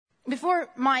before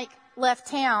Mike left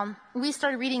town, we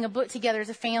started reading a book together as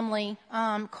a family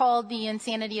called The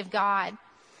Insanity of God.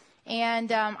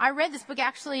 And I read this book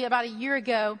actually about a year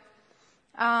ago.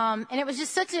 And it was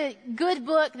just such a good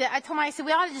book that I told Mike, I said,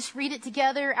 we ought to just read it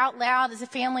together out loud as a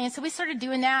family. And so we started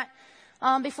doing that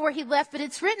before he left. But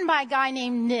it's written by a guy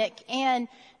named Nick. And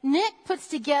Nick puts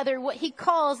together what he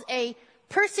calls a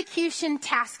persecution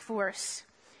task force.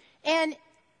 And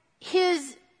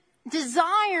his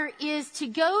desire is to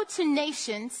go to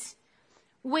nations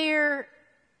where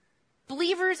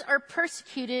believers are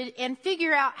persecuted and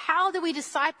figure out how do we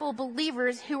disciple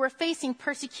believers who are facing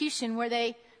persecution where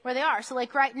they are. So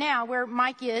like right now where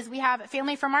Mike is, we have a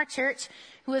family from our church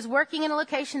who is working in a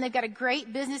location. They've got a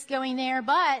great business going there,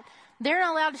 but they're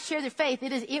not allowed to share their faith.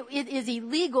 It is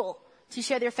illegal to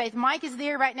share their faith. Mike is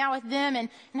there right now with them and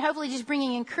hopefully just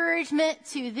bringing encouragement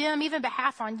to them, even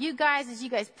behalf on you guys as you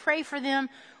guys pray for them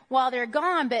while they're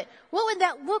gone. But what would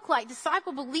that look like?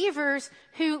 Disciple believers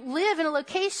who live in a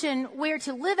location where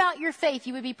to live out your faith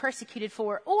you would be persecuted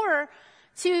for, or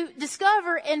to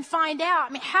discover and find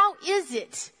out, how is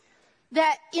it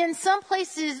that in some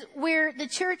places where the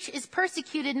church is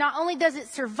persecuted, not only does it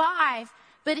survive,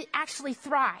 but it actually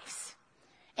thrives?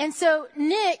 And so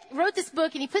Nick wrote this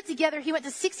book and he went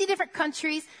to 60 different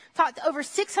countries, talked to over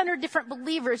 600 different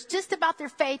believers just about their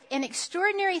faith and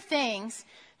extraordinary things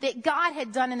that God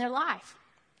had done in their life.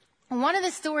 And one of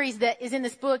the stories that is in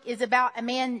this book is about a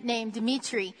man named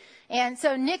Dmitri. And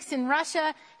so Nick's in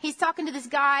Russia. He's talking to this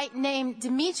guy named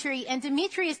Dmitri, and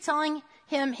Dmitri is telling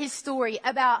him his story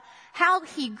about how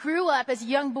he grew up as a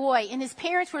young boy, and his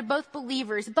parents were both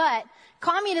believers, but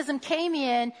communism came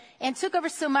in and took over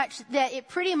so much that it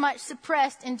pretty much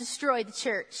suppressed and destroyed the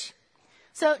church.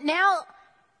 So now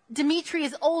Dmitri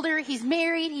is older, he's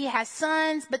married, he has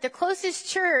sons, but the closest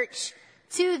church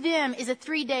to them is a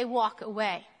 3-day walk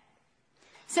away.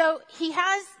 So he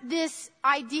has this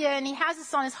idea and he has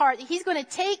this on his heart that he's going to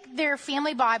take their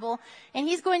family Bible and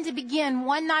he's going to begin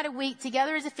one night a week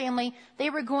together as a family. They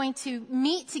were going to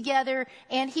meet together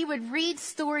and he would read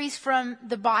stories from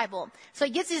the Bible. So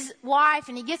he gets his wife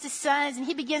and he gets his sons and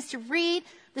he begins to read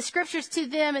the scriptures to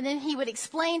them, and then he would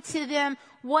explain to them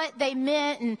what they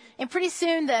meant. And pretty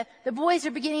soon the boys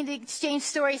are beginning to exchange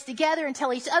stories together and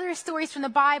tell each other stories from the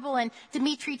Bible. And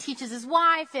Dmitri teaches his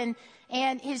wife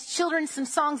and his children some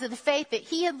songs of the faith that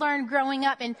he had learned growing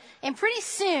up. And pretty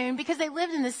soon, because they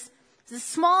lived in this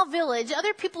small village,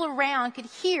 other people around could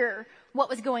hear what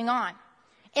was going on.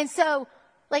 And so,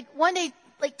 one day,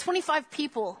 25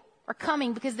 people are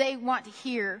coming because they want to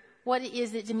hear what it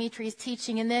is that Dmitri is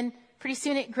teaching. And then pretty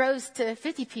soon it grows to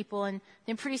 50 people, and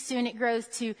then pretty soon it grows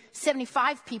to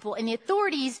 75 people. And the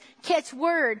authorities catch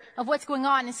word of what's going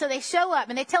on. And so they show up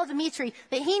and they tell Dmitri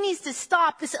that he needs to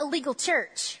stop this illegal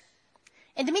church.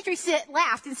 And Dmitri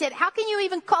laughed and said, how can you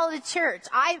even call it a church?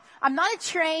 I'm not a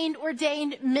trained,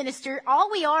 ordained minister.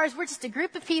 All we are is we're just a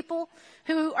group of people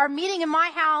who are meeting in my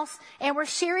house, and we're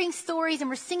sharing stories, and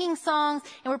we're singing songs,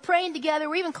 and we're praying together.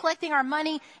 We're even collecting our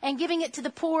money and giving it to the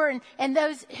poor and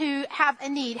those who have a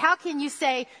need. How can you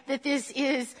say that this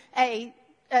is an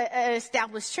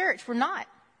established church? We're not.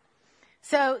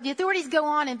 So the authorities go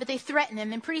on, but they threaten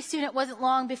him. And pretty soon, it wasn't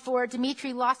long before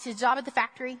Dmitri lost his job at the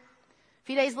factory. A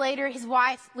few days later, his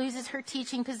wife loses her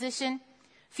teaching position.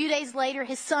 A few days later,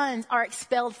 his sons are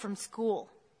expelled from school.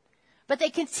 But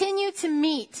they continue to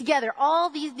meet together,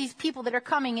 all these people that are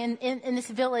coming in this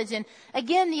village. And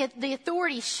again, the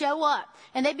authorities show up,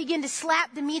 and they begin to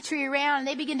slap Dmitri around, and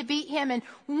they begin to beat him. And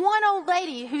one old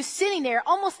lady who's sitting there,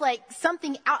 almost like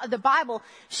something out of the Bible,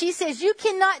 she says, you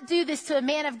cannot do this to a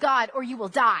man of God or you will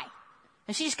die.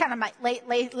 And she just kind of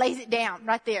lays it down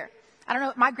right there. I don't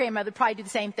know, my grandmother would probably do the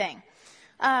same thing.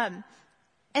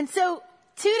 And so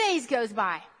 2 days goes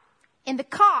by, and the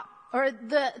cop or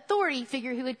the authority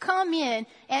figure who had come in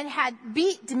and had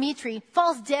beat Dmitri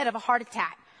falls dead of a heart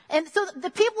attack. And so the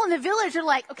people in the village are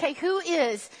like, okay, who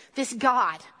is this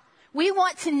God? We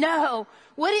want to know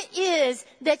what it is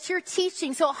that you're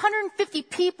teaching. So 150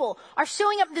 people are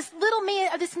showing up in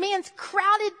this man's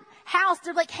crowded house.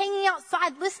 They're hanging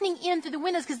outside, listening in through the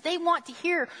windows because they want to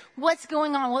hear what's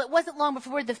going on. Well, it wasn't long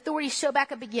before the authorities show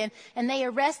back up again, and they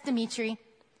arrest Dmitri.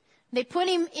 They put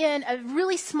him in a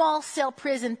really small cell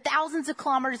prison, thousands of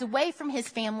kilometers away from his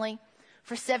family,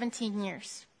 for 17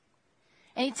 years.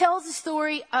 And he tells the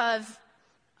story of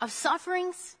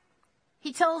sufferings.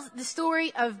 He tells the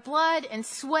story of blood and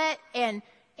sweat and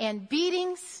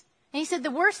beatings. And he said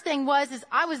the worst thing is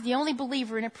I was the only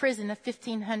believer in a prison of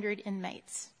 1,500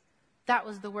 inmates. That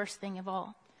was the worst thing of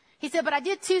all. He said, but I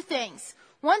did 2 things.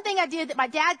 One thing I did that my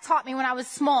dad taught me when I was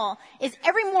small is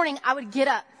every morning I would get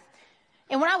up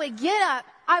And when I would get up,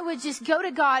 I would just go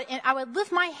to God and I would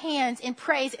lift my hands in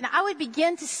praise and I would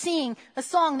begin to sing a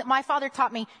song that my father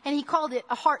taught me, and he called it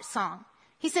a heart song.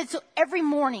 He said, so every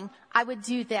morning I would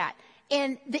do that.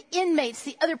 And the inmates,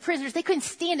 the other prisoners, they couldn't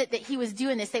stand it that he was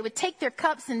doing this. They would take their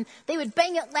cups and they would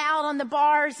bang it loud on the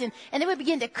bars and they would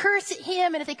begin to curse at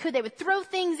him. And if they could, they would throw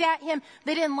things at him.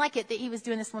 They didn't like it that he was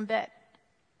doing this one bit.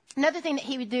 Another thing that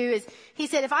he would do is, he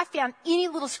said, if I found any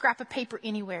little scrap of paper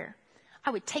anywhere,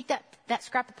 I would take that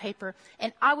scrap of paper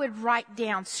and I would write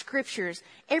down scriptures,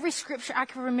 every scripture I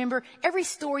could remember, every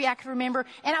story I could remember,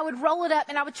 and I would roll it up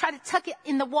and I would try to tuck it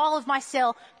in the wall of my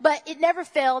cell, but it never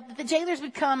failed. The jailers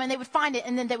would come and they would find it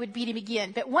and then they would beat him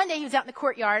again. But one day he was out in the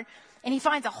courtyard and he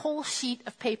finds a whole sheet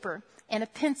of paper and a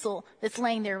pencil that's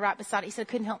laying there right beside it. He said,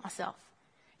 I couldn't help myself.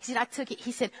 He said, I took it.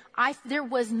 He said, there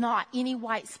was not any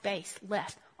white space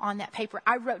left on that paper.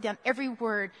 I wrote down every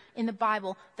word in the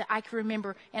Bible that I could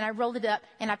remember, and I rolled it up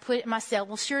and I put it in my cell.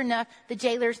 Well, sure enough, the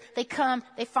jailers, they come,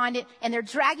 they find it, and they're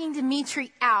dragging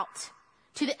Dimitri out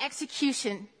to the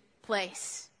execution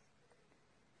place.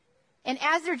 And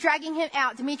as they're dragging him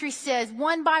out, Dimitri says,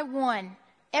 one by one,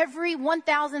 every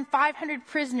 1,500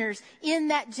 prisoners in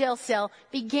that jail cell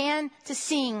began to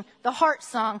sing the heart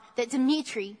song that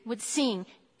Dimitri would sing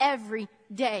every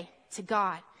day to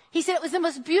God. He said it was the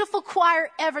most beautiful choir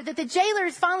ever, that the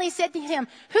jailers finally said to him,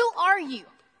 who are you?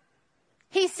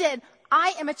 He said,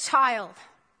 I am a child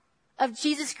of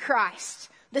Jesus Christ,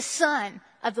 the Son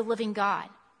of the living God.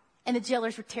 And the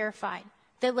jailers were terrified.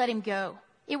 They let him go.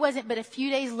 It wasn't but a few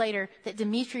days later that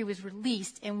Dimitri was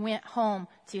released and went home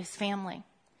to his family.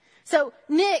 So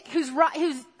Nick, who's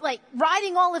like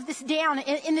writing all of this down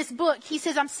in this book, he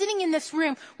says, I'm sitting in this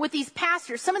room with these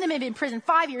pastors. Some of them have been in prison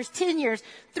 5 years, 10 years,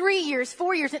 3 years,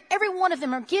 4 years, and every one of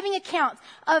them are giving accounts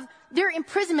of their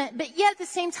imprisonment, but yet at the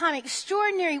same time,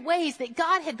 extraordinary ways that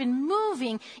God had been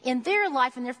moving in their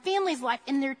life, in their family's life,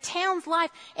 in their town's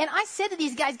life. And I said to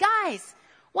these guys,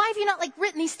 why have you not like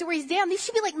written these stories down? These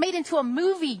should be like made into a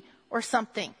movie or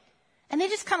something. And they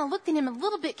just kind of looked at him a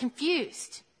little bit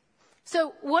confused.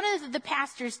 So one of the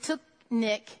pastors took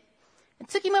Nick and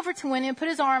took him over to Winnie and put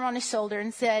his arm on his shoulder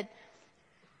and said,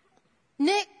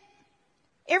 Nick,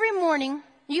 every morning,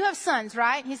 you have sons,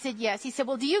 right? He said, yes. He said,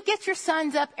 well, do you get your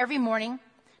sons up every morning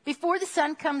before the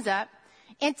sun comes up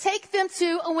and take them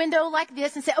to a window like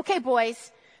this and say, okay,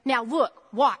 boys, now look,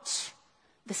 watch.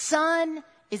 The sun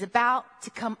is about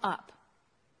to come up.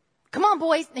 Come on,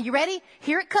 boys. Are you ready?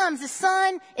 Here it comes. The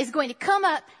sun is going to come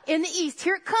up in the east.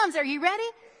 Here it comes. Are you ready?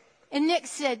 And Nick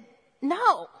said,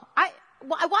 no,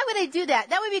 why would I do that?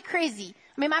 That would be crazy.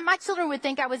 I mean, my children would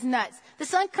think I was nuts. The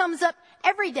sun comes up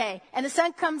every day, and the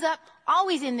sun comes up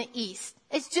always in the east.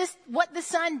 It's just what the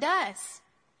sun does.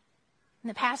 And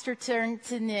the pastor turned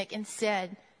to Nick and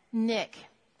said, Nick,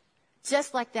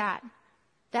 just like that,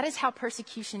 that is how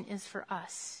persecution is for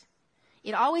us.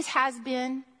 It always has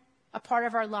been a part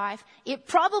of our life. It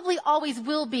probably always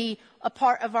will be a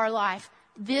part of our life.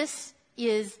 This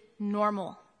is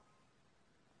normal.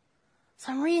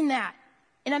 So I'm reading that,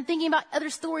 and I'm thinking about other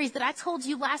stories that I told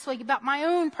you last week about my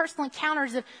own personal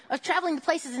encounters of traveling to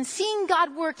places and seeing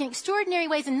God work in extraordinary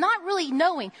ways and not really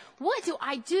knowing, what do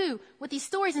I do with these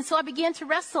stories? And so I began to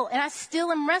wrestle, and I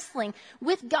still am wrestling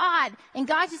with God. And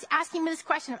God's just asking me this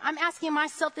question. I'm asking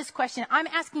myself this question. I'm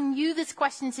asking you this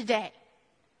question today.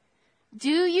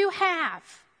 Do you have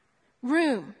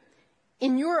room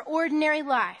in your ordinary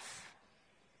life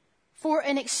for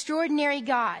an extraordinary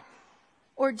God?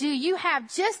 Or do you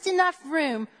have just enough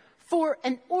room for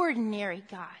an ordinary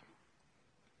God?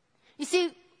 You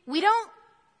see, we don't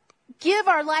give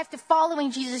our life to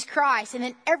following Jesus Christ and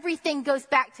then everything goes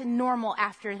back to normal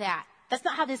after that. That's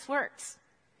not how this works.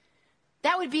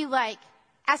 That would be like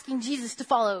asking Jesus to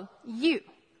follow you.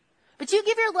 But you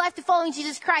give your life to following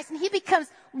Jesus Christ and he becomes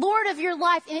Lord of your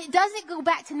life and it doesn't go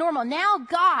back to normal. Now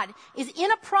God is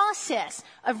in a process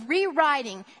of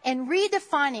rewriting and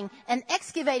redefining and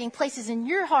excavating places in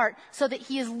your heart so that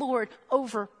he is Lord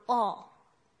over all.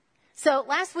 So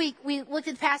last week we looked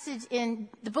at the passage in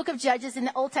the book of Judges in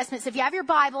the Old Testament. So if you have your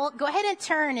Bible, go ahead and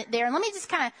turn it there. And let me just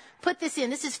kind of put this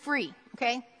in. This is free,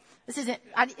 okay?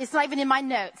 It's not even in my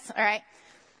notes, all right?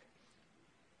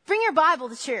 Bring your Bible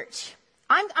to church.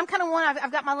 I'm kind of one,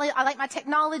 I like my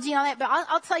technology and all that, but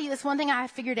I'll tell you this one thing I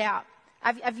have figured out.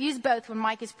 I've used both when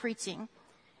Mike is preaching.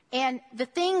 And the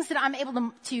things that I'm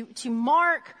able to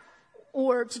mark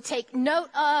or to take note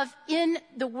of in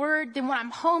the Word, then when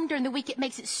I'm home during the week, it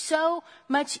makes it so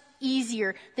much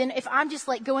easier than if I'm just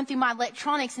like going through my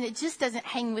electronics and it just doesn't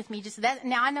hang with me. Just that.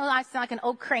 Now I know I sound like an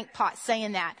old crankpot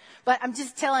saying that, but I'm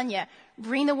just telling you,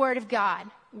 bring the Word of God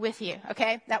with you,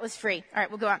 okay? That was free. All right,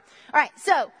 we'll go on. All right,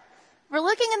 so We're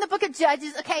looking in the book of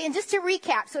Judges, okay, and just to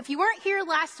recap, so if you weren't here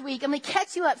last week, I'm going to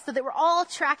catch you up so that we're all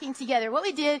tracking together. What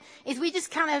we did is we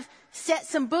just kind of set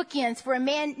some bookends for a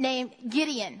man named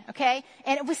Gideon, okay?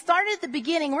 And we started at the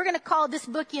beginning. We're going to call this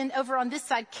bookend over on this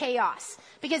side chaos,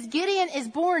 because Gideon is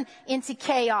born into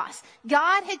chaos.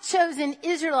 God had chosen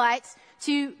Israelites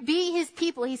to be his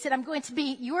people. He said, I'm going to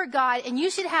be your God, and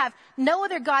you should have no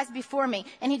other gods before me.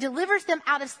 And he delivers them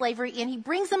out of slavery, and he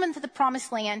brings them into the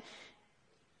promised land.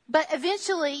 But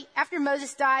eventually, after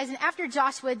Moses dies and after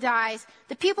Joshua dies,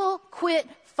 the people quit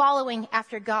following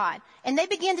after God. And they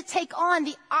began to take on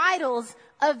the idols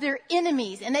of their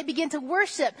enemies. And they began to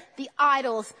worship the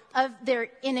idols of their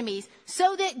enemies.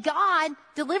 So that God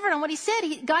delivered on what he said.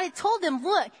 God had told them,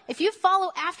 look, if you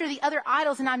follow after the other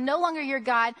idols and I'm no longer your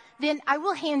God, then I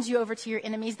will hand you over to your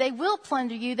enemies. They will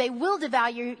plunder you. They will devour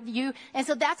you. And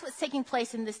so that's what's taking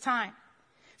place in this time.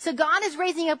 So God is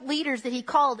raising up leaders that he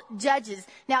called judges.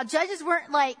 Now, judges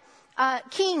weren't like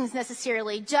kings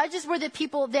necessarily. Judges were the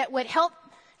people that would help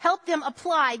them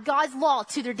apply God's law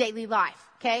to their daily life.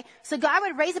 Okay? So God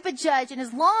would raise up a judge, and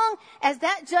as long as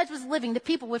that judge was living, the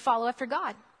people would follow after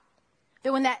God.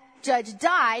 But when that judge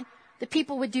died, the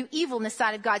people would do evil in the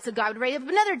sight of God. So God would raise up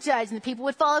another judge, and the people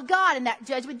would follow God, and that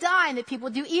judge would die, and the people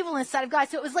would do evil in the sight of God.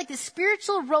 So it was like this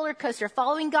spiritual roller coaster,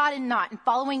 following God and not, and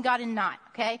following God and not.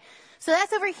 Okay? So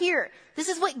that's over here. This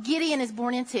is what Gideon is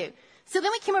born into. So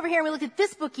then we came over here and we looked at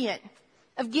this bookend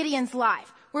of Gideon's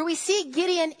life, where we see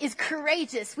Gideon is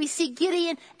courageous. We see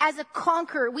Gideon as a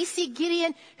conqueror. We see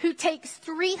Gideon who takes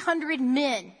 300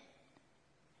 men.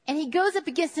 And he goes up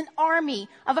against an army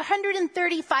of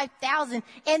 135,000,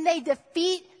 and they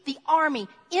defeat the army.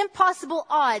 Impossible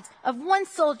odds of 1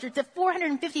 soldier to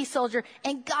 450 soldier,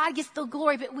 and God gets the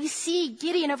glory. But we see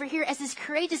Gideon over here as this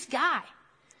courageous guy.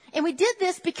 And we did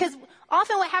this because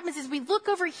often what happens is we look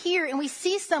over here and we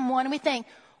see someone and we think,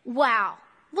 wow,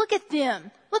 look at them.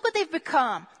 Look what they've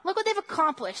become. Look what they've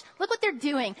accomplished. Look what they're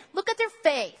doing. Look at their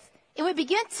faith. And we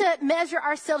begin to measure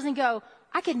ourselves and go,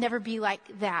 I could never be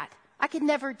like that. I could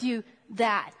never do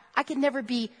that. I could never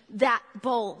be that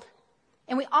bold.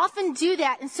 And we often do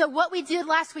that. And so what we did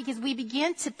last week is we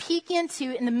began to peek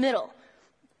into in the middle.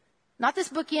 Not this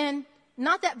bookend,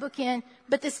 not that bookend,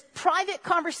 but this private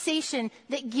conversation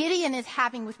that Gideon is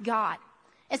having with God.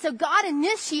 And so God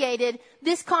initiated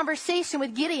this conversation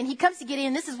with Gideon. He comes to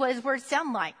Gideon, this is what his words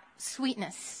sound like.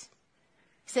 Sweetness.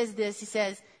 He says this, he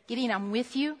says, Gideon, I'm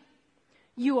with you.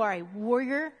 You are a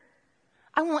warrior.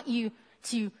 I want you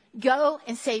to go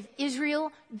and save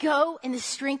Israel. Go in the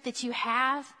strength that you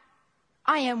have.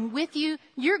 I am with you.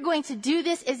 You're going to do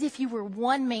this as if you were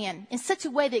one man in such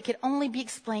a way that it could only be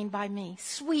explained by me.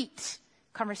 Sweet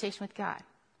conversation with God.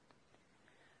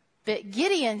 But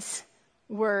Gideon's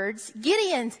words,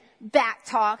 Gideon's back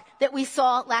talk that we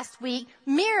saw last week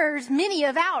mirrors many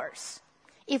of ours.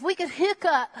 If we could hook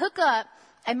up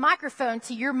a microphone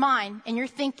to your mind and your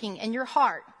thinking and your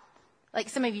heart, like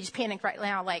some of you just panicked right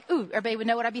now, like, ooh, everybody would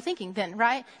know what I'd be thinking then,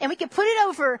 right? And we could put it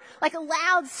over like a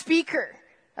loudspeaker,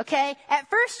 okay? At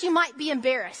first you might be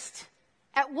embarrassed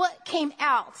at what came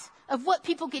out of what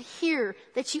people could hear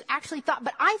that you actually thought.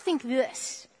 But I think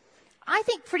this. I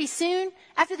think pretty soon,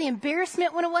 after the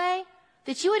embarrassment went away,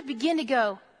 that you would begin to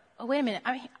go, oh, wait a minute.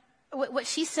 I mean, what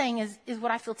she's saying is what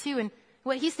I feel too. And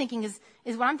what he's thinking is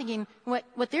what I'm thinking.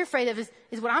 What they're afraid of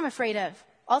is what I'm afraid of.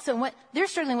 Also, and what they're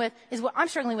struggling with is what I'm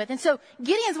struggling with. And so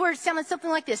Gideon's words sounded something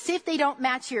like this. See if they don't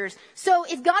match yours. So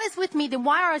if God is with me, then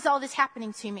why is all this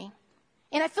happening to me?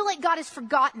 And I feel like God has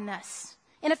forgotten us.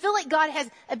 And I feel like God has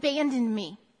abandoned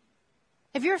me.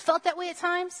 Have you ever felt that way at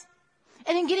times?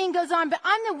 And then Gideon goes on, but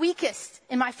I'm the weakest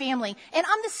in my family, and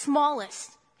I'm the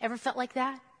smallest. Ever felt like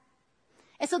that?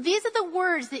 And so these are the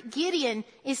words that Gideon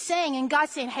is saying, and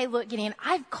God's saying, hey, look, Gideon,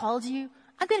 I've called you.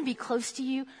 I'm going to be close to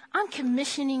you. I'm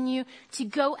commissioning you to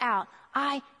go out.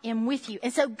 I am with you.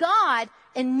 And so God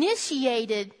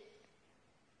initiated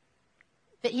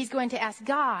that he's going to ask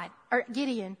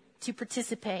Gideon to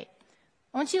participate.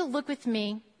 I want you to look with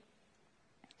me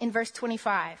in verse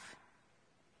 25.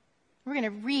 We're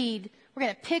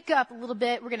going to pick up a little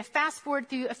bit. We're going to fast forward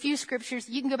through a few scriptures.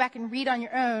 You can go back and read on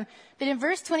your own. But in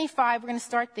verse 25, we're going to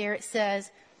start there. It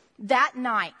says, that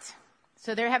night.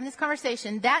 So they're having this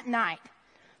conversation. That night,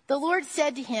 the Lord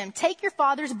said to him, take your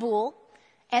father's bull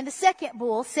and the second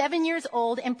bull, 7 years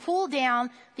old, and pull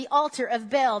down the altar of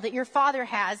Baal that your father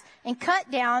has, and cut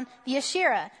down the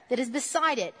Asherah that is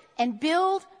beside it, and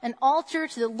build an altar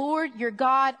to the Lord your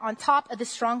God on top of the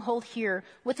stronghold here,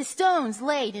 with the stones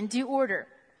laid in due order.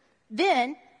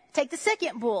 Then take the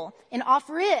second bull and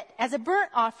offer it as a burnt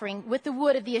offering with the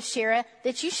wood of the Asherah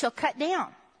that you shall cut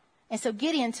down. And so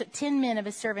Gideon took 10 men of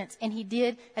his servants, and he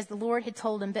did as the Lord had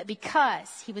told him. But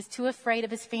because he was too afraid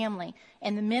of his family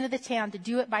and the men of the town to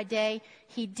do it by day,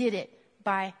 he did it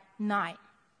by night.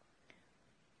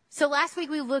 So last week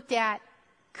we looked at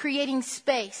creating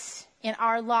space in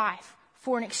our life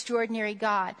for an extraordinary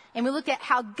God. And we looked at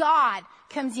how God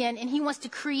comes in and he wants to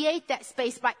create that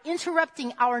space by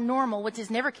interrupting our normal, which is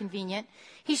never convenient.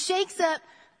 He shakes up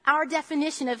our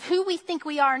definition of who we think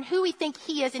we are and who we think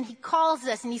he is, and he calls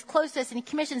us and he's close to us and he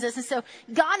commissions us. And so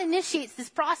God initiates this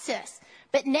process,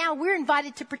 but now we're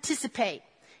invited to participate.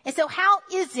 And so how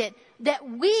is it that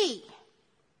we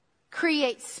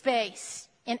create space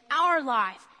in our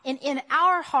life and in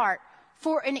our heart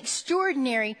for an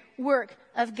extraordinary work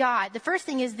of God? The first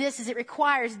thing is this, is it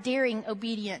requires daring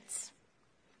obedience.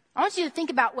 I want you to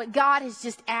think about what God has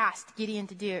just asked Gideon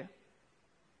to do.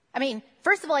 I mean,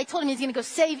 first of all, he told him he's going to go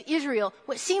save Israel,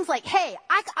 which seems like, hey,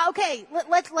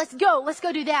 let's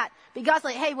go do that. But God's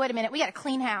like, hey, wait a minute, we got to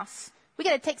clean house. We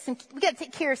got to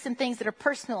take care of some things that are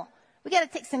personal. We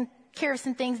got to take care of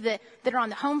some things that are on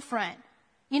the home front.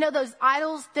 You know those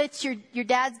idols that your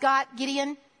dad's got,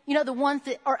 Gideon? You know the ones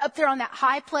that are up there on that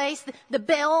high place, the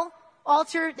Baal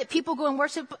altar that people go and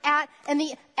worship at, and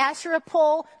the Asherah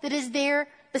pole that is there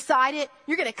beside it.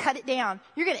 You're going to cut it down.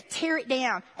 You're going to tear it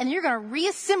down, and you're going to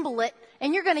reassemble it,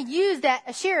 and you're going to use that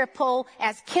Asherah pole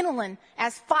as kindling,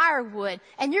 as firewood,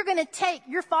 and you're going to take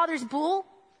your father's bull,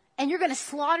 and you're going to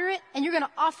slaughter it, and you're going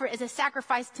to offer it as a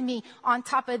sacrifice to me on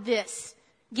top of this.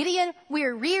 Gideon, we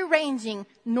are rearranging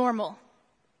normal.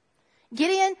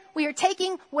 Gideon, we are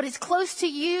taking what is close to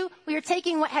you, we are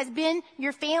taking what has been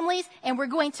your family's, and we're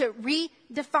going to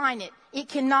redefine it. It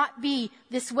cannot be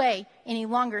this way any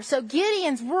longer. So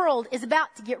Gideon's world is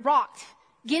about to get rocked.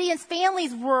 Gideon's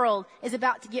family's world is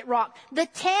about to get rocked. The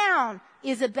town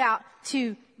is about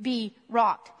to be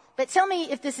rocked. But tell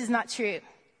me if this is not true.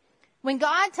 When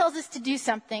God tells us to do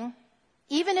something,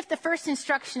 even if the first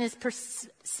instruction is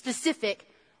specific,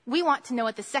 we want to know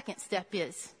what the second step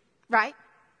is, right?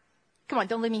 Come on,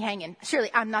 don't leave me hanging.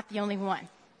 Surely I'm not the only one,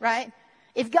 right?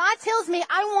 If God tells me,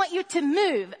 I want you to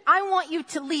move, I want you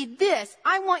to lead this,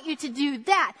 I want you to do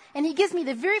that, and he gives me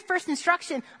the very first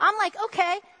instruction, I'm like,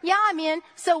 okay, yeah, I'm in.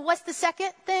 So what's the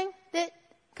second thing that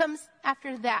comes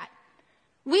after that?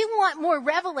 We want more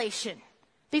revelation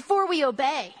before we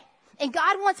obey. And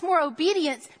God wants more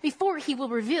obedience before he will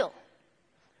reveal.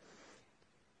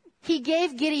 He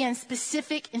gave Gideon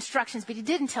specific instructions, but he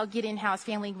didn't tell Gideon how his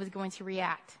family was going to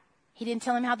react. He didn't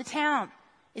tell him how the town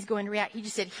is going to react. He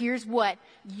just said, here's what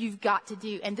you've got to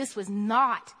do. And this was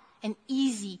not an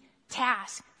easy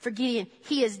task for Gideon.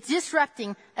 He is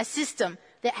disrupting a system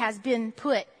that has been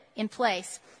put in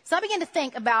place. So I began to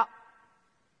think about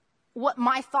what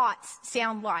my thoughts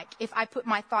sound like if I put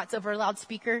my thoughts over a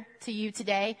loudspeaker to you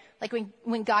today. Like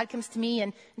when God comes to me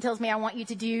and tells me I want you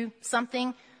to do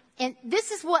something. And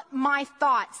this is what my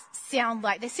thoughts sound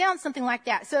like. They sound something like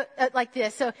that. So, like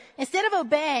this. So instead of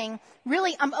obeying,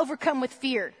 really I'm overcome with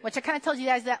fear, which I kind of told you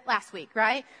guys that last week,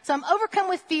 right? So I'm overcome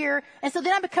with fear. And so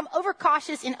then I become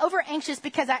overcautious and over anxious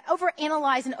because I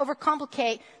overanalyze and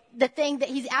overcomplicate the thing that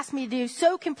he's asked me to do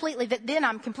so completely that then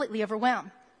I'm completely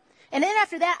overwhelmed. And then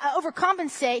after that, I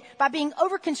overcompensate by being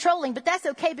over-controlling, but that's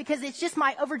okay because it's just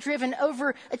my overdriven,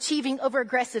 overachieving,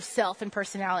 over-aggressive self and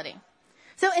personality.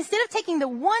 So instead of taking the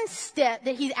one step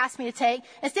that he's asked me to take,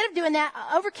 instead of doing that,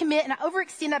 I overcommit and I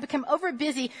overextend, I become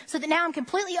overbusy so that now I'm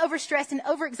completely overstressed and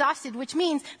overexhausted, which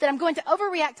means that I'm going to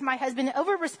overreact to my husband and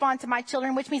overrespond to my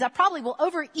children, which means I probably will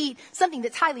overeat something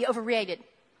that's highly overrated.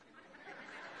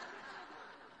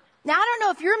 Now, I don't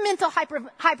know if your mental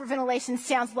hyperventilation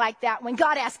sounds like that when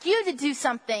God asks you to do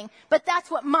something, but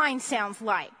that's what mine sounds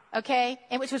like, okay?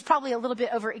 And which was probably a little bit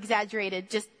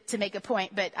over-exaggerated just to make a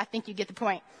point, but I think you get the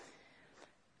point.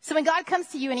 So when God comes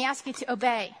to you and he asks you to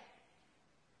obey,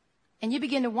 and you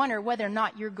begin to wonder whether or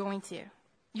not you're going to,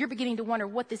 you're beginning to wonder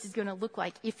what this is going to look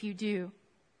like if you do.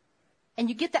 And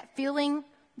you get that feeling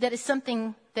that is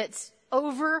something that's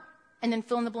over, and then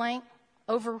fill in the blank,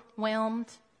 overwhelmed,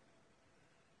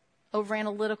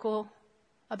 over-analytical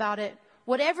about it.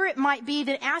 Whatever it might be,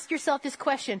 then ask yourself this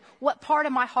question: what part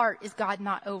of my heart is God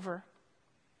not over?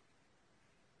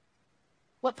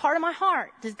 What part of my heart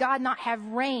does God not have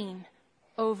reign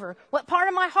over? What part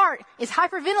of my heart is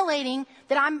hyperventilating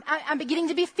that I'm beginning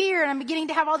to be feared, I'm beginning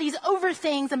to have all these over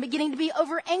things, I'm beginning to be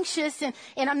over anxious and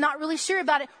I'm not really sure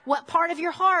about it? What part of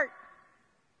your heart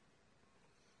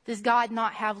does God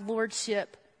not have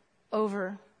lordship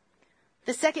over?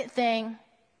 The second thing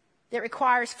that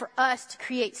requires for us to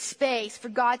create space for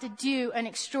God to do an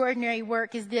extraordinary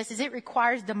work is this, is it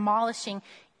requires demolishing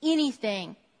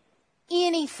anything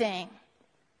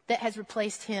that has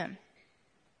replaced him.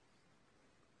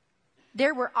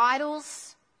 There were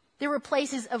idols. There were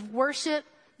places of worship.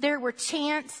 There were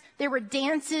chants. There were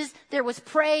dances. There was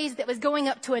praise that was going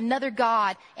up to another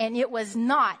God. And it was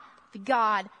not the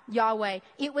God, Yahweh.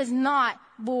 It was not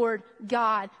Lord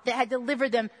God that had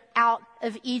delivered them out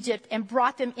of Egypt and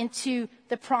brought them into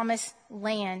the promised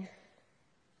land.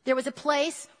 There was a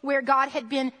place where God had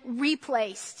been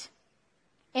replaced.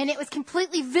 And it was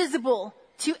completely visible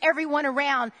to everyone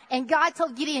around. And God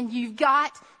told Gideon, you've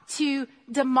got to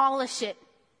demolish it.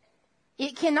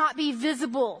 It cannot be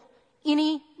visible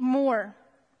anymore.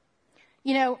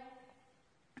 You know,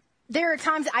 there are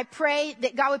times I pray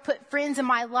that God would put friends in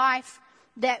my life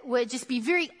that would just be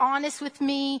very honest with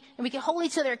me and we could hold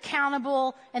each other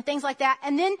accountable and things like that.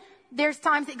 And then there's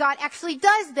times that God actually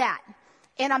does that.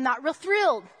 And I'm not real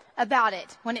thrilled about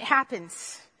it when it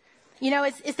happens. You know,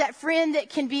 it's that friend that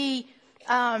can be,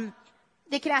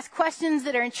 they can ask questions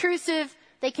that are intrusive.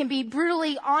 They can be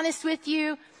brutally honest with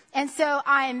you. And so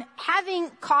I'm having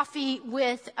coffee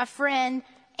with a friend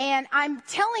and I'm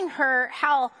telling her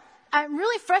how I'm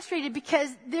really frustrated because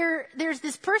there's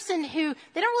this person who,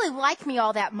 they don't really like me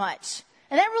all that much.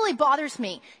 And that really bothers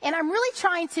me. And I'm really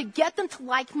trying to get them to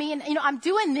like me. And, you know, I'm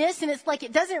doing this and it's like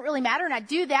it doesn't really matter. And I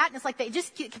do that and it's like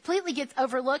completely gets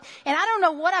overlooked. And I don't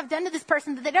know what I've done to this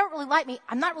person that they don't really like me.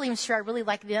 I'm not really even sure I really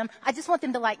like them. I just want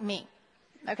them to like me.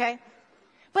 Okay?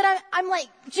 But I'm like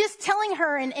just telling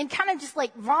her and kind of just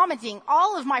like vomiting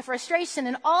all of my frustration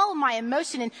and all of my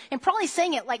emotion and probably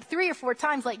saying it like 3 or 4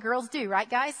 times like girls do, right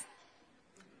guys?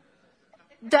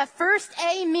 The first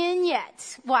amen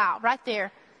yet. Wow, right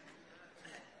there.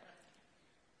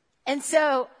 And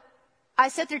so I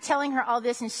sit there telling her all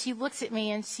this and she looks at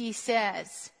me and she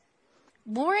says,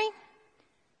 Lori,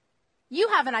 you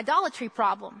have an idolatry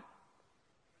problem.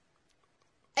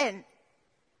 And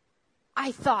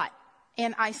I thought,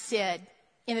 and I said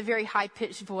in a very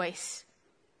high-pitched voice,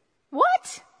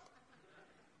 what?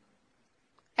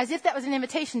 As if that was an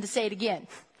invitation to say it again.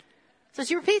 So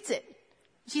she repeats it.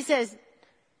 She says,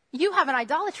 you have an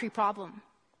idolatry problem.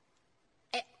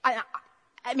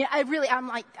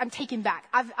 I'm taken back.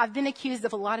 I've been accused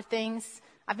of a lot of things.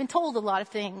 I've been told a lot of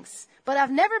things. But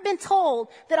I've never been told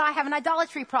that I have an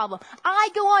idolatry problem. I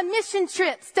go on mission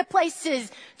trips to places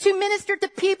to minister to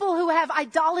people who have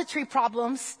idolatry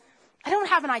problems. I don't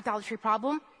have an idolatry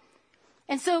problem.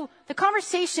 And so the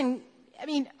conversation,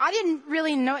 I didn't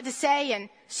really know what to say, and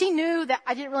she knew that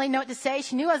I didn't really know what to say.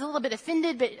 She knew I was a little bit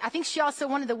offended, but I think she also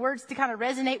wanted the words to kind of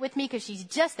resonate with me because she's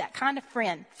just that kind of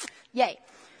friend. Yay.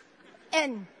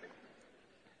 And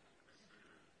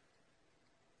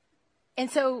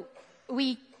so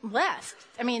we left.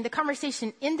 The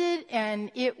conversation ended, and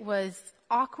it was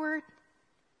awkward.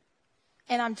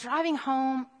 And I'm driving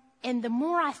home, and the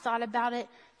more I thought about it,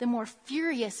 the more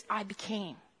furious I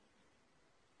became.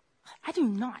 I do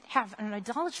not have an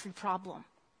idolatry problem.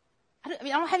 I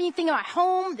don't have anything in my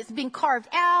home that's been carved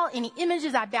out, any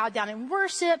images I bow down in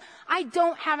worship. I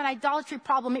don't have an idolatry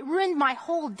problem. It ruined my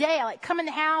whole day. I come in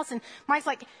the house and Mike's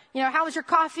like, how was your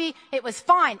coffee? It was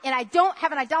fine. And I don't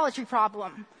have an idolatry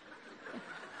problem.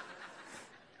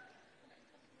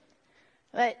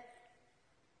 But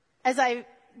as I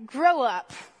grow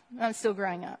up, I'm still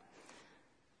growing up,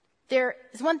 there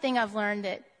is one thing I've learned,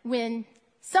 that when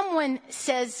someone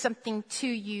says something to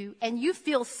you and you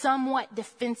feel somewhat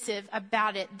defensive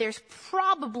about it, there's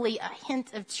probably a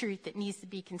hint of truth that needs to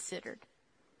be considered.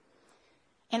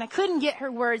 And I couldn't get her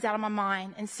words out of my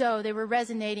mind, and so they were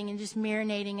resonating and just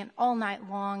marinating and all night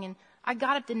long. And I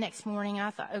got up the next morning and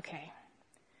I thought, okay.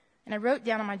 And I wrote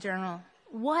down in my journal,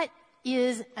 what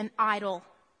is an idol?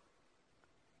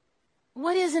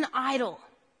 What is an idol?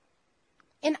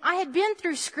 And I had been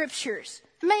through scriptures.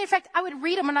 As a matter of fact, I would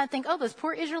read them and I'd think, oh, those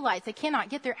poor Israelites, they cannot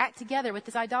get their act together with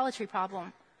this idolatry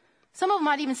problem. Some of them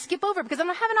might even skip over because I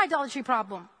don't have an idolatry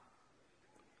problem.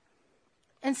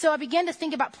 And so I began to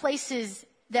think about places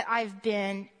that I've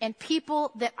been and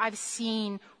people that I've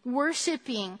seen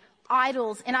worshiping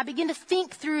idols. And I began to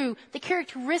think through the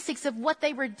characteristics of what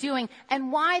they were doing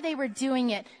and why they were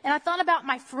doing it. And I thought about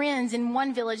my friends in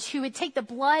one village who would take the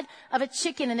blood of a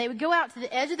chicken and they would go out to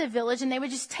the edge of the village and they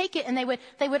would just take it and they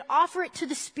would offer it to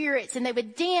the spirits and they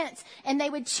would dance and they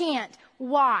would chant.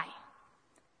 Why?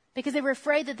 Because they were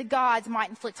afraid that the gods might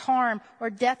inflict harm or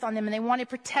death on them, and they wanted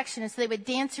protection, and so they would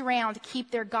dance around to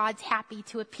keep their gods happy,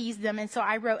 to appease them. And so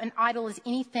I wrote, an idol is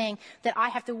anything that I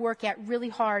have to work at really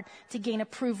hard to gain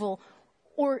approval,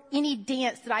 or any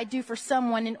dance that I do for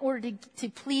someone in order to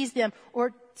please them,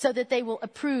 or so that they will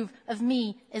approve of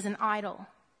me as an idol.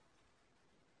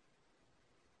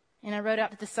 And I wrote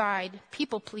out to the side,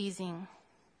 people pleasing.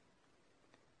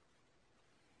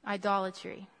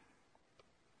 idolatry.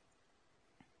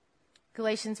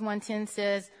 Galatians 1:10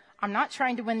 says, I'm not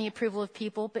trying to win the approval of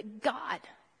people, but God.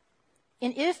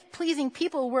 And if pleasing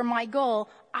people were my goal,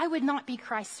 I would not be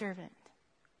Christ's servant.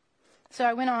 So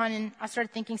I went on and I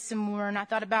started thinking some more, and I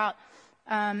thought about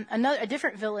a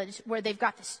different village where they've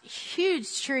got this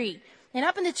huge tree. And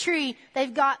up in the tree,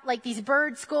 they've got like these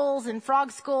bird skulls and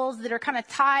frog skulls that are kind of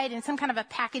tied in some kind of a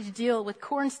package deal with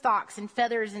corn stalks and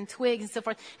feathers and twigs and so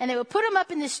forth. And they would put them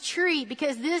up in this tree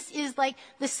because this is like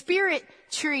the spirit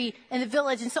tree in the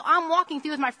village. And so I'm walking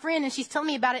through with my friend and she's telling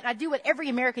me about it. And I do what every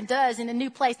American does in a new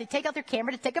place. They take out their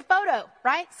camera to take a photo,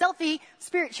 right? Selfie,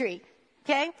 spirit tree.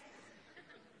 Okay?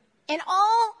 And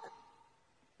all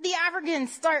the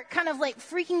Africans start kind of like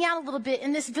freaking out a little bit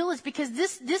in this village because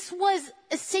this was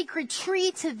a sacred tree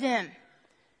to them.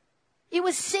 It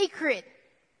was sacred.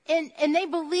 And they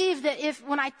believed that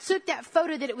when I took that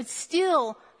photo that it would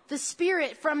steal the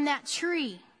spirit from that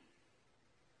tree.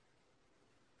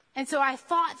 And so I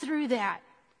thought through that.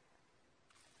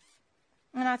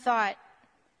 And I thought,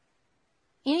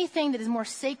 anything that is more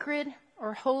sacred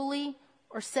or holy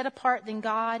or set apart than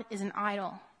God is an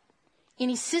idol.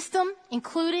 Any system,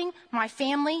 including my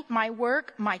family, my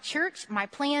work, my church, my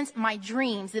plans, my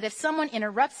dreams, that if someone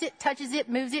interrupts it, touches it,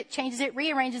 moves it, changes it,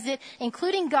 rearranges it,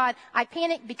 including God, I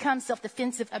panic, become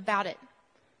self-defensive about it.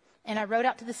 And I wrote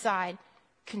out to the side,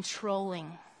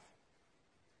 controlling.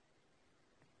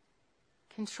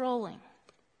 Controlling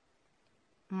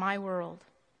my world.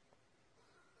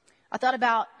 I thought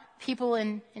about people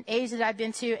in Asia that I've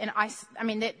been to, and I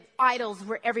mean, the idols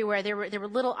were everywhere. There were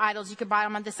little idols. You could buy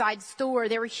them at the side store.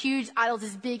 There were huge idols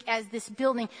as big as this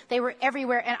building. They were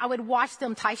everywhere, and I would watch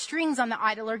them tie strings on the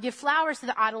idol, or give flowers to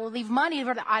the idol, or leave money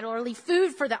for the idol, or leave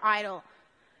food for the idol.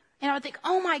 And I would think,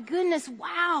 oh my goodness,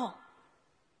 wow.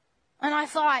 And I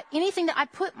thought, anything that I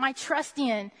put my trust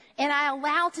in and I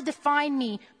allow to define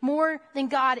me more than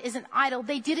God is an idol.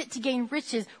 They did it to gain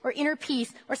riches or inner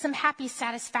peace or some happy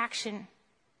satisfaction.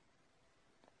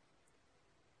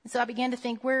 And so I began to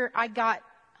think where I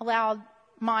allowed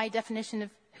my definition of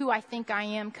who I think I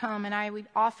am come, and I would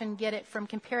often get it from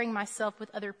comparing myself with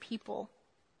other people,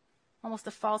 almost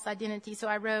a false identity. So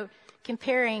I wrote,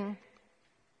 comparing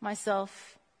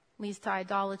myself leads to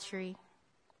idolatry.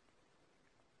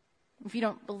 If you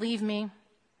don't believe me,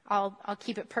 I'll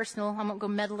keep it personal. I won't go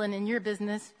meddling in your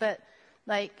business, but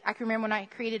like I can remember when I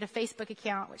created a Facebook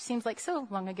account, which seems like so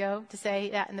long ago to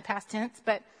say that in the past tense,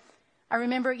 but I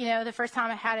remember, the first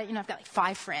time I had it, I've got like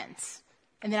 5 friends.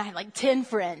 And then I had like 10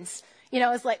 friends.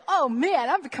 It's like, oh man,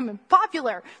 I'm becoming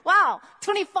popular. Wow,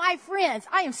 25 friends.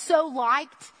 I am so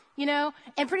liked,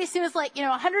 And pretty soon it's like,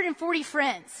 140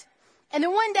 friends. And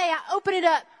then one day I open it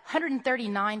up,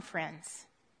 139 friends.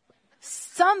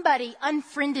 Somebody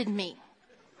unfriended me.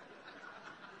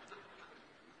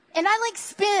 And I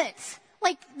spent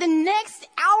the next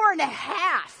hour and a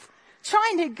half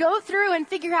trying to go through and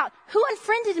figure out who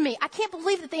unfriended me. I can't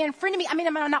believe that they unfriended me. I mean,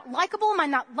 am I not likable? Am I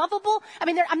not lovable? I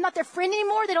mean, I'm not their friend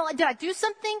anymore. Did I do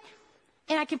something?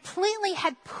 And I completely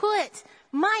had put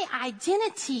my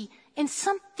identity in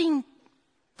something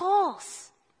false,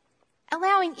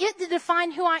 allowing it to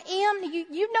define who I am.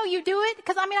 You do it,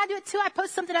 because I do it too. I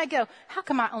post something, I go, how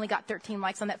come I only got 13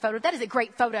 likes on that photo? That is a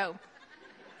great photo.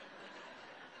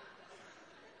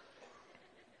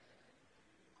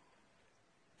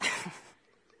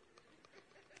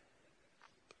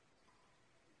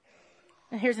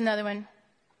 And here's another one,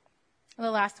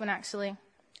 the last one actually.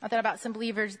 I thought about some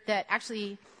believers that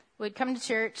actually would come to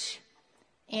church,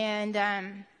 and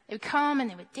they would come and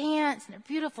they would dance in their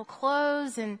beautiful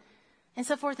clothes and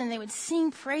so forth, and they would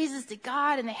sing praises to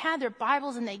God, and they had their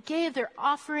Bibles and they gave their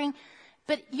offering,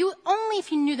 but only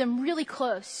if you knew them really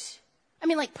close.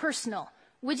 Personal.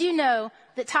 Would you know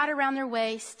that tied around their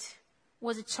waist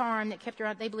was a charm that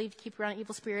they believed to keep around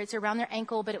evil spirits, or around their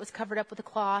ankle, but it was covered up with a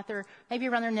cloth, or maybe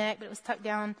around their neck, but it was tucked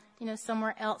down,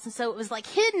 somewhere else. And so it was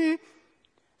hidden.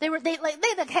 They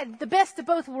had the best of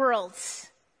both worlds.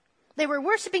 They were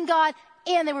worshiping God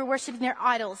and they were worshiping their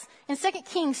idols. In 2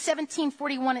 Kings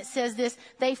 17:41, it says this: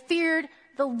 they feared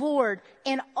the Lord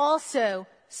and also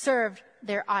served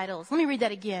their idols. Let me read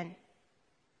that again.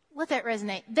 Let that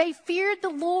resonate. They feared the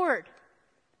Lord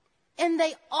and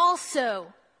they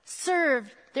also served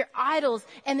their idols,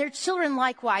 and their children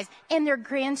likewise, and their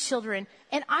grandchildren.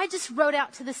 And I just wrote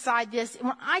out to the side this: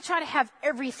 when I try to have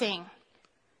everything,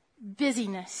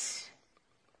 busyness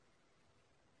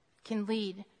can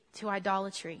lead to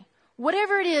idolatry.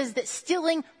 Whatever it is that's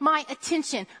stealing my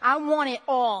attention, I want it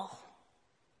all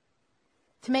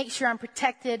to make sure I'm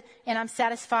protected and I'm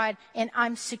satisfied and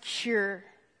I'm secure.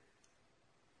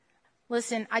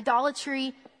 Listen,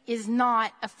 idolatry is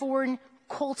not a foreign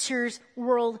culture's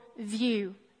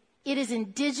worldview. It is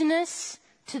indigenous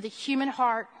to the human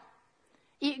heart.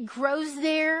 It grows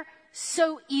there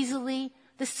so easily.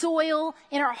 The soil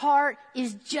in our heart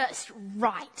is just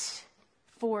right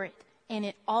for it. And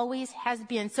it always has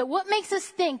been. So what makes us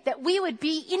think that we would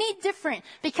be any different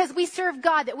because we serve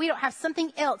God, that we don't have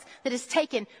something else that has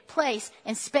taken place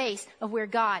and space of where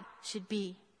God should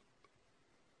be?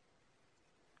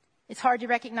 It's hard to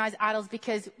recognize idols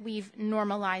because we've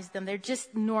normalized them. They're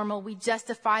just normal. We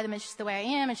justify them. It's just the way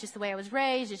I am. It's just the way I was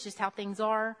raised. It's just how things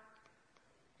are.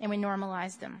 And we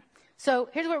normalize them. So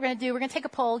here's what we're going to do. We're going to take a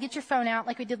poll. Get your phone out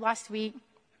like we did last week.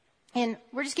 And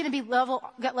we're just going to be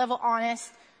gut level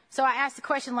honest. So I asked the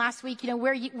question last week,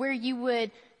 where you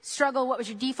would struggle, what was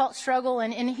your default struggle?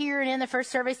 And here and in the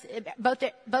first service,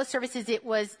 both services, it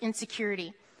was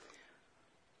insecurity.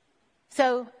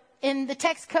 So in the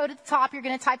text code at the top, you're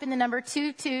going to type in the number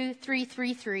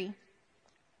 22333.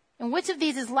 And which of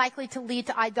these is likely to lead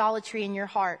to idolatry in your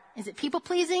heart? Is it people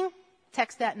pleasing?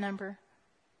 Text that number.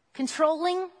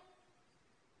 Controlling?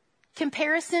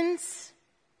 Comparisons?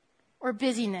 Or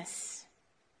busyness?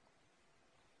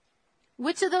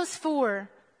 Which of those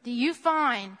four do you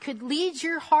find could lead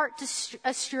your heart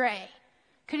astray?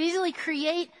 Could easily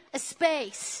create a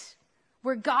space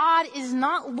where God is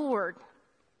not Lord,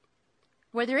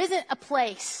 where there isn't a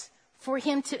place for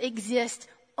him to exist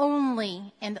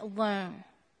only and alone.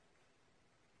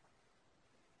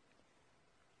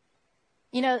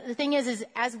 The thing is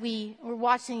as we're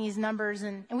watching these numbers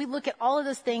and we look at all of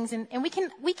those things and we can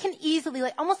easily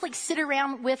almost sit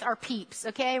around with our peeps,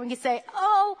 okay? We can say,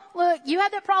 oh, look, you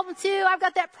have that problem too. I've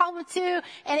got that problem too.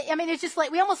 And it's just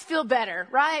we almost feel better,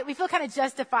 right? We feel kind of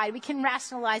justified. We can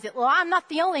rationalize it. Well, I'm not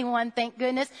the only one, thank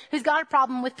goodness, who's got a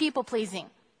problem with people pleasing,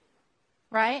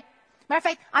 right? Matter of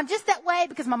fact, I'm just that way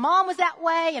because my mom was that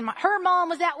way and her mom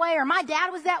was that way or my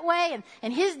dad was that way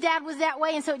and his dad was that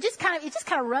way. And so it just kind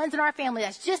of runs in our family.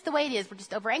 That's just the way it is. We're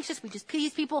just over anxious. We just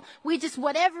please people. We just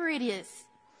whatever it is.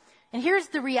 And here's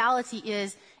the reality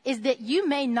is that you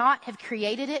may not have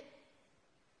created it,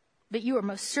 but you are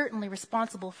most certainly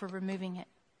responsible for removing it.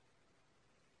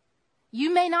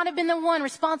 You may not have been the one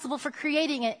responsible for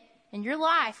creating it in your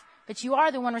life, but you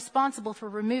are the one responsible for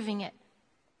removing it.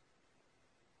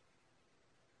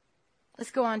 Let's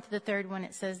go on to the third one.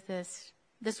 It says this.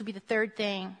 This would be the third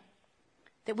thing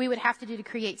that we would have to do to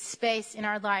create space in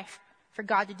our life for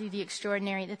God to do the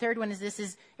extraordinary. The third one is this: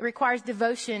 it requires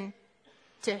devotion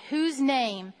to whose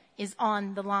name is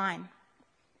on the line.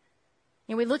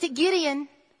 And we looked at Gideon.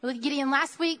 We looked at Gideon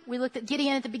last week. We looked at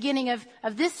Gideon at the beginning of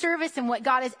this service and what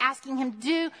God is asking him to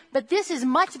do. But this is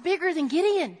much bigger than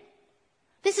Gideon.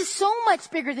 This is so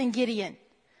much bigger than Gideon.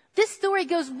 This story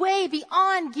goes way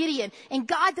beyond Gideon and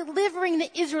God delivering the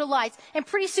Israelites. And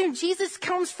pretty soon Jesus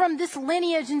comes from this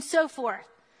lineage and so forth.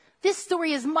 This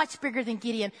story is much bigger than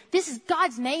Gideon.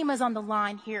 God's name is on the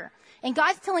line here. And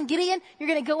God's telling Gideon, you're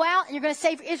going to go out and you're going to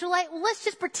save Israelite. Well, let's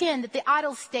just pretend that the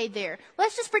idols stayed there.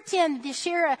 Let's just pretend that the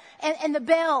Asherah and the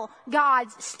Baal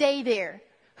gods stay there.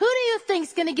 Who do you think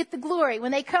is going to get the glory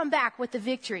when they come back with the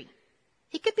victory?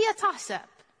 It could be a toss-up.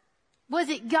 Was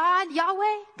it God,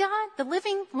 Yahweh, God, the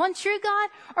living, one true God?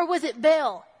 Or was it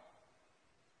Baal?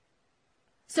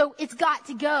 So it's got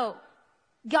to go.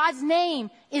 God's name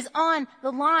is on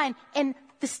the line, and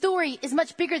the story is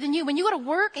much bigger than you. When you go to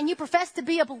work and you profess to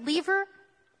be a believer,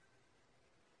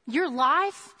 your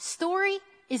life story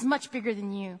is much bigger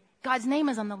than you. God's name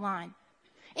is on the line.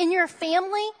 In your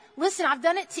family, listen, I've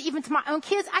done it even to my own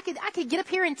kids. I could get up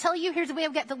here and tell you, here's the way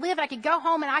I've got to live. I could go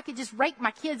home and I could just rake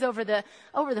my kids over the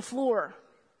floor.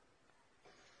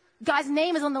 God's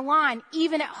name is on the line,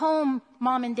 even at home,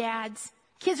 mom and dads.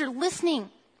 Kids are listening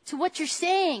to what you're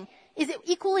saying. Is it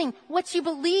equaling what you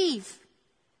believe?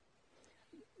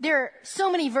 There are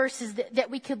so many verses that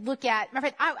we could look at. Matter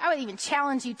of fact, I would even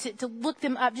challenge you to look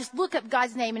them up. Just look up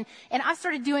God's name. And I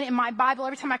started doing it in my Bible.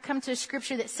 Every time I come to a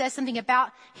scripture that says something about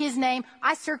his name,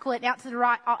 I circle it, and out to the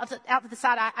right, out to the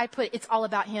side, I put, it's all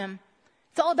about him.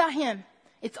 It's all about him.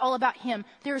 It's all about him.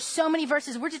 There are so many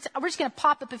verses. We're just going to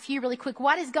pop up a few really quick.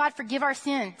 Why does God forgive our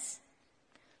sins?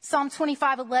 Psalm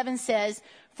 25:11 says,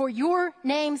 for your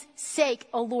name's sake,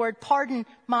 O Lord, pardon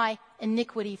my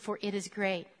iniquity, for it is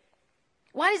great.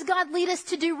 Why does God lead us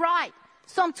to do right?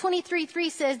 Psalm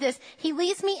 23:3 says this, he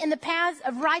leads me in the paths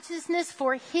of righteousness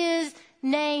for his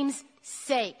name's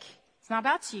sake. It's not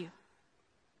about you.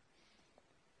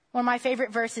 One of my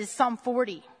favorite verses, Psalm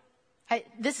 40.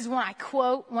 This is one I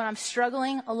quote when I'm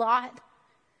struggling a lot. It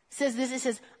says this, it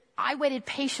says, I waited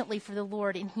patiently for the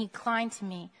Lord, and he inclined to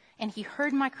me, and he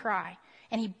heard my cry,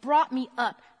 and he brought me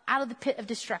up out of the pit of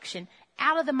destruction,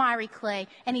 out of the miry clay.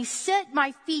 And he set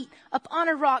my feet upon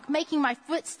a rock, making my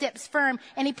footsteps firm.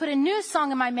 And he put a new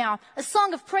song in my mouth, a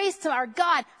song of praise to our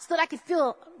God, so that I could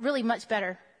feel really much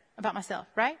better about myself.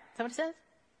 Right? Is that what it says?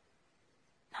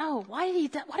 No. Why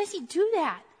does he do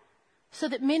that? So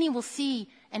that many will see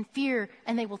and fear,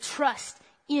 and they will trust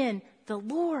in the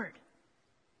Lord.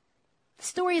 The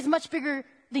story is much bigger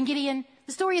than Gideon.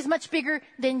 The story is much bigger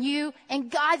than you, and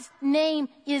God's name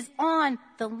is on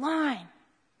the line.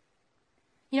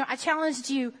 You know, I challenged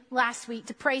you last week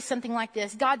to pray something like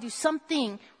this. God, do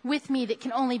something with me that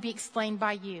can only be explained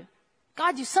by you.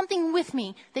 God, do something with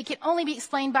me that can only be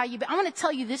explained by you. But I want to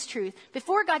tell you this truth.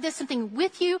 Before God does something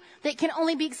with you that can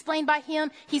only be explained by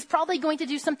him, he's probably going to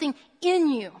do something in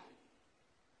you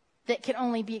that can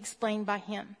only be explained by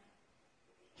him.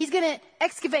 He's going to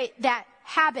excavate that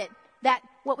habit, that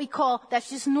what we call that's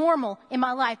just normal in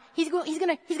my life. He's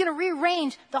going to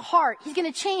rearrange the heart. He's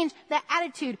going to change that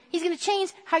attitude. He's going to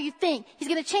change how you think. He's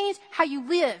going to change how you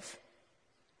live.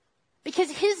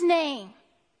 Because his name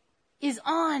is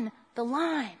on the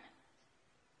line.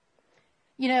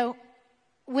 You know,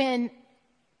 when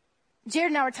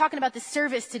Jared and I were talking about this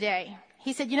service today,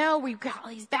 he said, you know, we've got all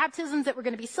these baptisms that we're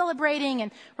going to be celebrating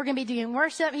and we're going to be doing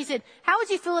worship. He said, how would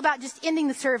you feel about just ending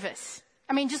the service?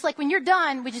 I mean, just like when you're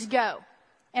done, we just go.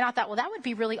 And I thought, well, that would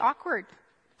be really awkward.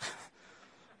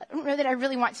 I don't know that I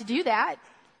really want to do that.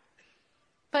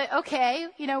 But okay,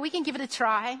 you know, we can give it a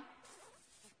try.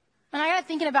 And I got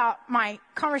thinking about my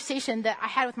conversation that I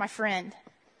had with my friend.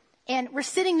 And we're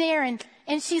sitting there and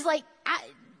she's like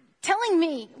telling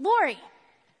me, Lori,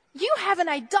 you have an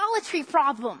idolatry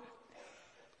problem.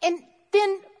 And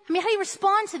then, I mean, how do you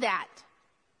respond to that?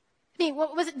 I mean,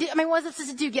 what was it supposed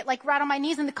to do? Get like right on my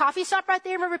knees in the coffee shop right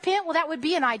there and repent? Well, that would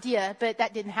be an idea, but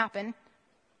that didn't happen.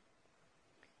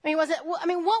 I mean, what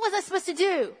was I supposed to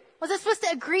do? Was I supposed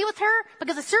to agree with her?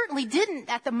 Because I certainly didn't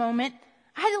at the moment.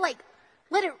 I had to like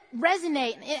let it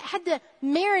resonate. It had to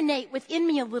marinate within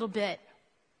me a little bit.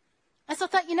 And so I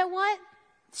thought, you know what?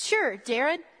 Sure,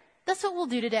 Jared, that's what we'll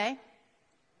do today.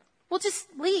 We'll just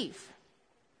leave.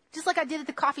 Just like I did at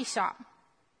the coffee shop.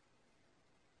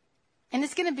 And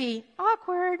it's going to be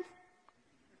awkward.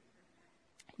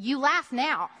 You laugh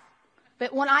now.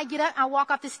 But when I get up, I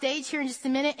walk off the stage here in just a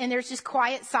minute and there's just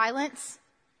quiet silence.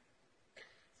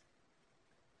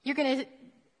 You're going to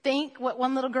think what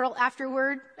one little girl after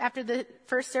the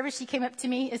first service, she came up to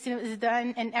me as soon as it was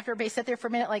done. And after everybody sat there for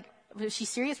a minute, like, was she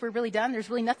serious? We're really done? There's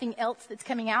really nothing else that's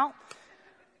coming out?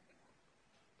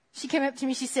 She came up to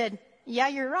me, she said, yeah,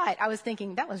 you're right. I was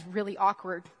thinking that was really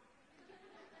awkward.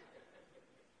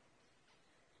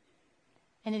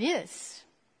 And it is.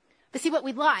 But see what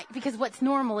we like, because what's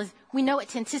normal is we know what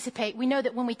to anticipate. We know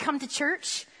that when we come to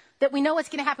church, that we know what's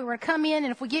going to happen. We're going to come in,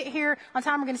 and if we get here on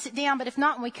time, we're going to sit down. But if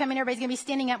not, when we come in, everybody's going to be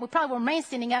standing up. We probably will remain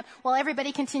standing up while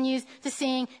everybody continues to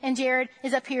sing. And Jared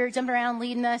is up here jumping around,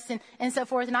 leading us, and so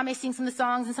forth. And I may sing some of the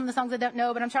songs, and some of the songs I don't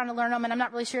know, but I'm trying to learn them, and I'm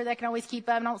not really sure that I can always keep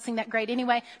up. And I don't sing that great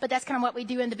anyway. But that's kind of what we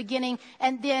do in the beginning.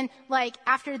 And then, like,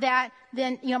 after that,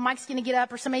 then, you know, Mike's going to get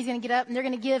up, or somebody's going to get up, and they're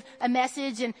going to give a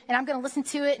message, and I'm going to listen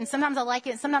to it. And sometimes I like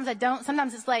it, and sometimes I don't.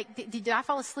 Sometimes it's like, did I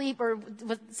fall asleep, or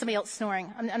was somebody else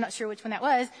snoring? I'm not sure which one that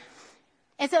was.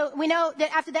 And so we know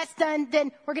that after that's done,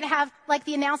 then we're going to have like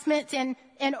the announcements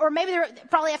or maybe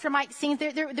probably after Mike sings,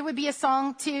 there would be a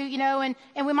song too, you know, and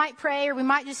we might pray or we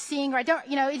might just sing or it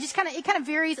kind of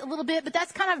varies a little bit, but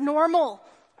that's kind of normal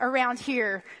around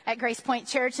here at Grace Point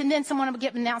Church. And then someone will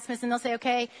give announcements and they'll say,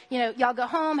 okay, you know, y'all go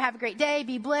home, have a great day,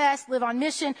 be blessed, live on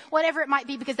mission, whatever it might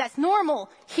be, because that's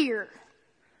normal here.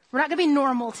 We're not going to be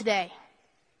normal today.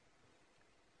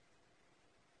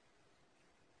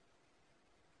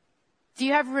 Do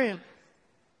you have room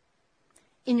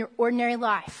in your ordinary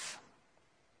life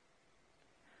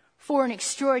for an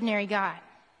extraordinary God?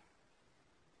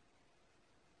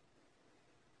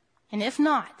 And if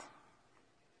not,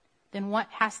 then what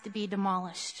has to be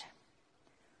demolished?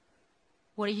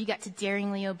 What have you got to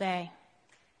daringly obey?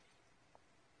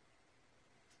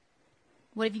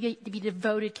 What have you got to be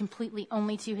devoted completely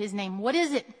only to his name? What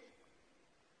is it?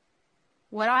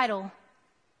 What idol?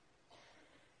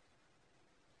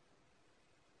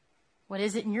 What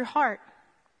is it in your heart?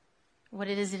 What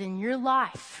is it in your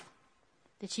life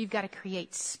that you've got to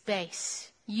create space?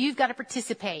 You've got to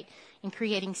participate in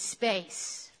creating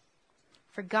space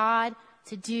for God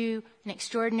to do an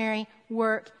extraordinary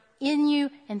work in you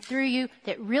and through you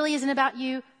that really isn't about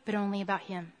you, but only about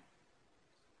him.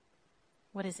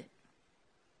 What is it?